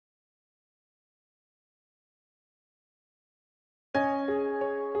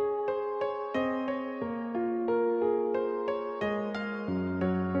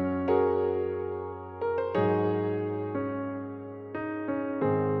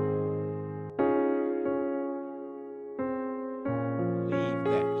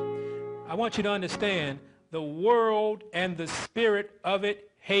I want you to understand the world and the spirit of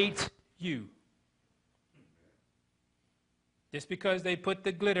it hates you. Just because they put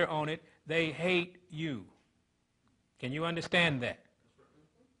the glitter on it, they hate you. Can you understand that?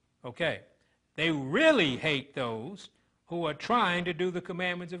 Okay. They really hate those who are trying to do the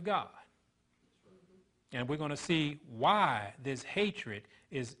commandments of God. And we're going to see why this hatred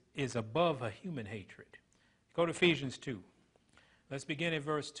is above a human hatred. Go to Ephesians 2. Let's begin at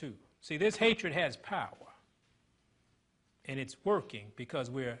verse 2. See, this hatred has power. And it's working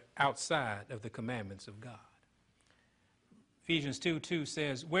because we're outside of the commandments of God. Ephesians 2:2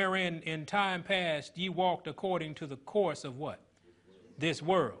 says, wherein in time past ye walked according to the course of what? This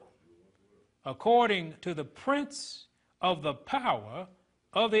world. According to the prince of the power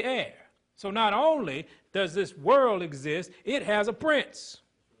of the air. So not only does this world exist, it has a prince,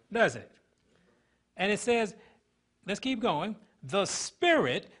 doesn't it? And it says, let's keep going, the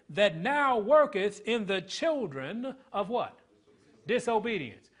spirit that now worketh in the children of what?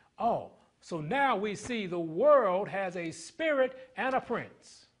 Disobedience. Oh, so now we see the world has a spirit and a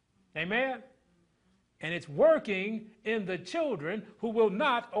prince. Amen? And it's working in the children who will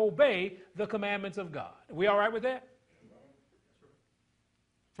not obey the commandments of God. Are we all right with that?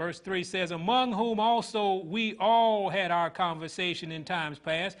 Verse 3 says, among whom also we all had our conversation in times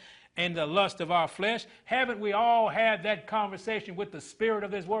past, and the lust of our flesh. Haven't we all had that conversation with the spirit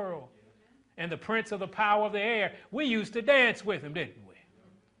of this world and the prince of the power of the air? We used to dance with him, didn't we?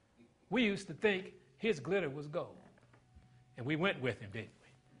 We used to think his glitter was gold. And we went with him, didn't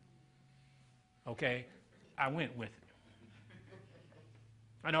we? Okay, I went with him.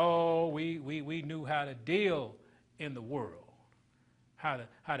 I know we knew how to deal in the world, how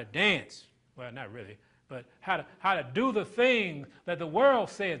to dance. Well, not really, but how to do the things that the world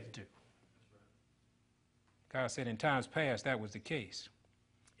said to do. God said in times past that was the case.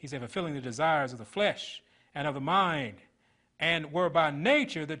 He said, fulfilling the desires of the flesh and of the mind, and were by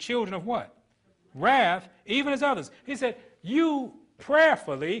nature the children of what? Wrath, even as others. He said, you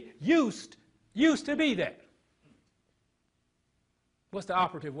prayerfully used to be that. What's the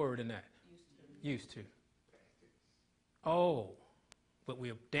operative word in that? Used to. Oh, but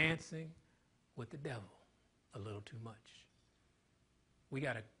we're dancing with the devil a little too much. We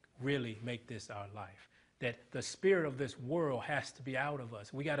got to really make this our life. That the spirit of this world has to be out of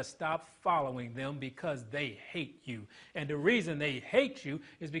us. We got to stop following them because they hate you. And the reason they hate you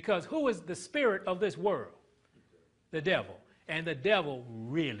is because who is the spirit of this world? The devil. And the devil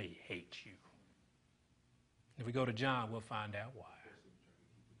really hates you. If we go to John, we'll find out why.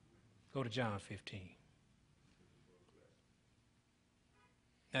 Go to John 15.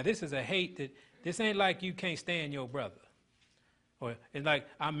 Now, this is a hate that, this ain't like you can't stand your brother. Or it's like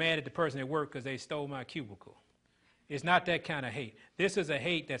I'm mad at the person at work because they stole my cubicle. It's not that kind of hate. This is a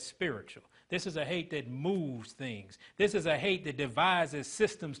hate that's spiritual. This is a hate that moves things. This is a hate that devises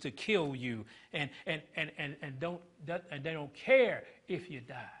systems to kill you and they don't care if you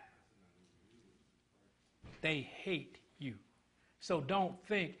die. They hate you. So don't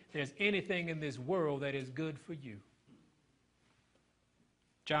think there's anything in this world that is good for you.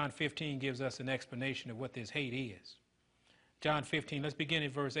 John 15 gives us an explanation of what this hate is. John 15, let's begin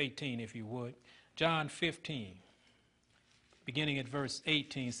at verse 18 if you would. John 15, beginning at verse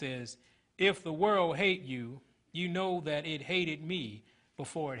 18 says, if the world hate you, you know that it hated me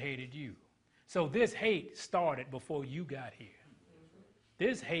before it hated you. So this hate started before you got here.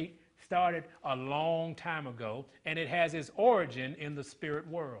 This hate started a long time ago, and it has its origin in the spirit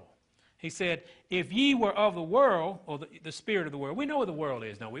world. He said, if ye were of the world, or the spirit of the world, we know what the world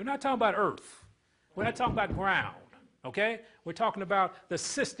is, don't we? We're not talking about earth. We're not talking about ground, okay? We're talking about the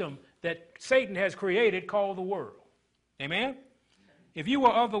system that Satan has created called the world. Amen? If you were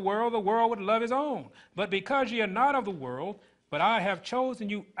of the world would love his own. But because ye are not of the world, but I have chosen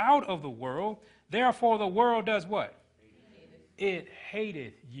you out of the world, therefore the world does what? It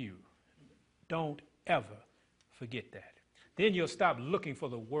hateth you. Don't ever forget that. Then you'll stop looking for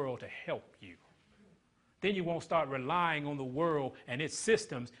the world to help you. Then you won't start relying on the world and its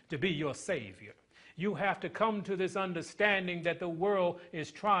systems to be your savior. You have to come to this understanding that the world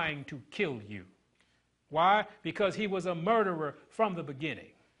is trying to kill you. Why? Because he was a murderer from the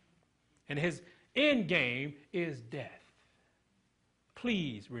beginning. And his end game is death.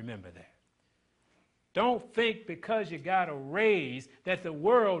 Please remember that. Don't think because you got a raise that the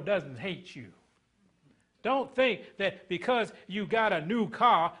world doesn't hate you. Don't think that because you got a new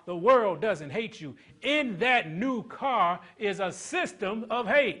car, the world doesn't hate you. In that new car is a system of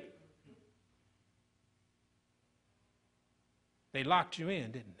hate. They locked you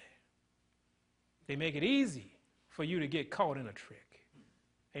in, didn't they? They make it easy for you to get caught in a trick.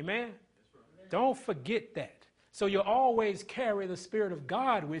 Amen? Don't forget that. So you always carry the Spirit of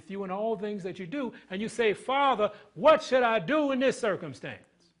God with you in all things that you do. And you say, Father, what should I do in this circumstance?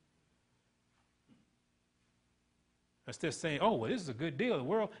 Instead of saying, oh, well, this is a good deal. The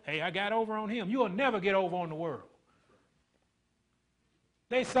world, hey, I got over on him. You will never get over on the world.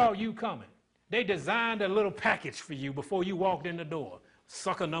 They saw you coming. They designed a little package for you before you walked in the door.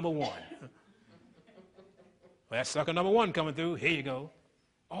 Sucker number one. Well, that's sucker number one coming through. Here you go.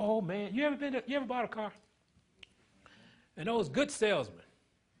 Oh, man, you ever bought a car? And those good salesmen,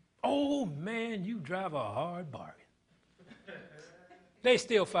 oh, man, you drive a hard bargain. They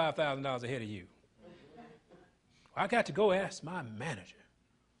still $5,000 ahead of you. I got to go ask my manager,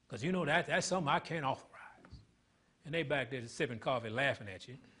 because you know that's something I can't authorize. And they back there sipping coffee, laughing at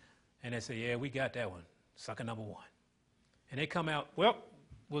you. And they say, yeah, we got that one, sucker number one. And they come out, well,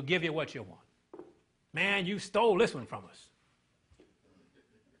 we'll give you what you want. Man, you stole this one from us.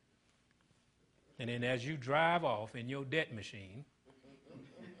 And then as you drive off in your debt machine,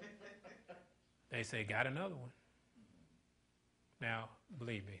 they say, got another one. Now,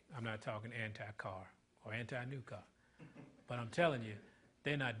 believe me, I'm not talking anti-car or anti-new car. But I'm telling you,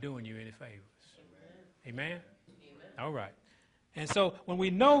 they're not doing you any favors. Amen? Amen? All right. And so when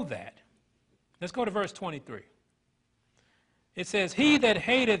we know that, let's go to verse 23. It says, he that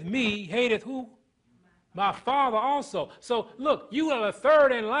hateth me, hateth who? My Father also. So look, you are the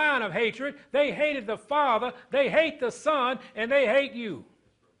third in line of hatred. They hated the Father, they hate the Son, and they hate you.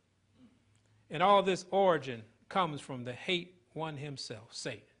 And all this origin comes from the hate one himself,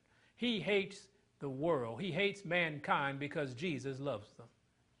 Satan. He hates the world. He hates mankind because Jesus loves them.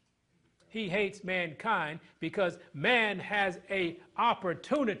 He hates mankind because man has an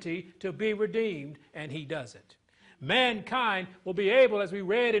opportunity to be redeemed, and he doesn't. Mankind will be able, as we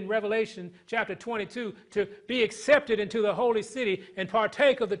read in Revelation chapter 22, to be accepted into the holy city and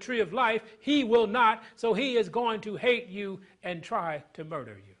partake of the tree of life. He will not, so he is going to hate you and try to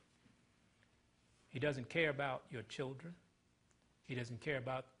murder you. He doesn't care about your children. He doesn't care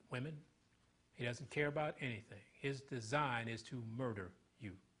about women. He doesn't care about anything. His design is to murder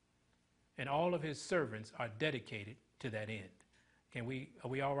you. And all of his servants are dedicated to that end. Are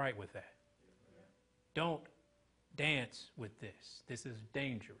we all right with that? Don't dance with this. This is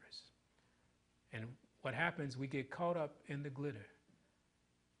dangerous. And what happens, we get caught up in the glitter.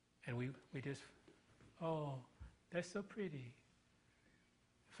 And we just, oh, that's so pretty.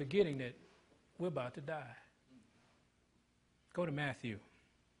 Forgetting that we're about to die. Go to Matthew.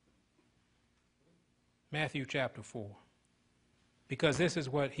 Matthew chapter 4. Because this is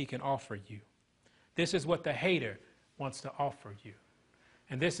what he can offer you. This is what the hater wants to offer you.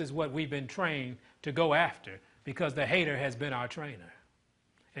 And this is what we've been trained to go after, because the hater has been our trainer.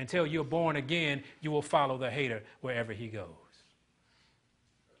 Until you're born again, you will follow the hater wherever he goes.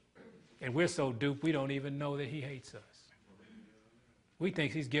 And we're so duped, we don't even know that he hates us. We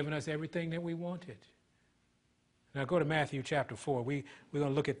think he's given us everything that we wanted. Now go to Matthew chapter 4. We're going to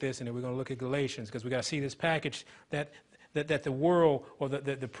look at this, and then we're going to look at Galatians, because we've got to see this package that the world, or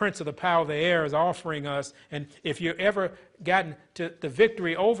the prince of the power of the air, is offering us. And if you've ever gotten to the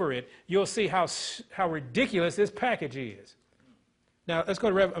victory over it, you'll see how ridiculous this package is. Now let's go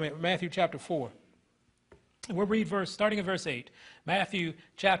to Matthew chapter 4. And we'll read starting at verse 8. Matthew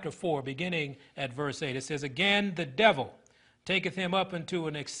chapter 4, beginning at verse 8. It says, again, the devil taketh him up into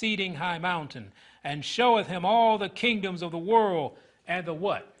an exceeding high mountain, and showeth him all the kingdoms of the world, and the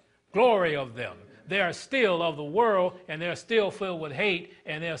what? Glory of them. They are still of the world, and they're still filled with hate,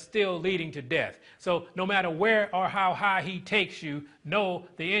 and they're still leading to death. So no matter where or how high he takes you, know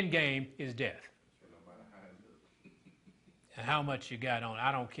the end game is death. And how much you got on,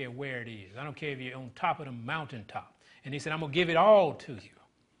 I don't care where it is. I don't care if you're on top of the mountaintop. And he said, I'm going to give it all to you.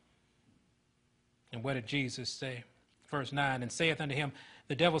 And what did Jesus say? Verse 9, and saith unto him,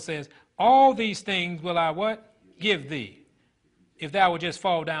 the devil says, all these things will I what? Give thee, if thou would just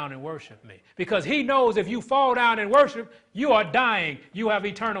fall down and worship me. Because he knows if you fall down and worship, you are dying. You have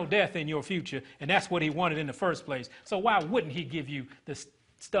eternal death in your future. And that's what he wanted in the first place. So why wouldn't he give you the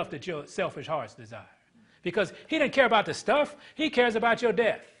stuff that your selfish hearts desire? Because he doesn't care about the stuff. He cares about your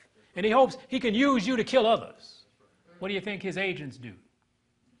death. And he hopes he can use you to kill others. What do you think his agents do?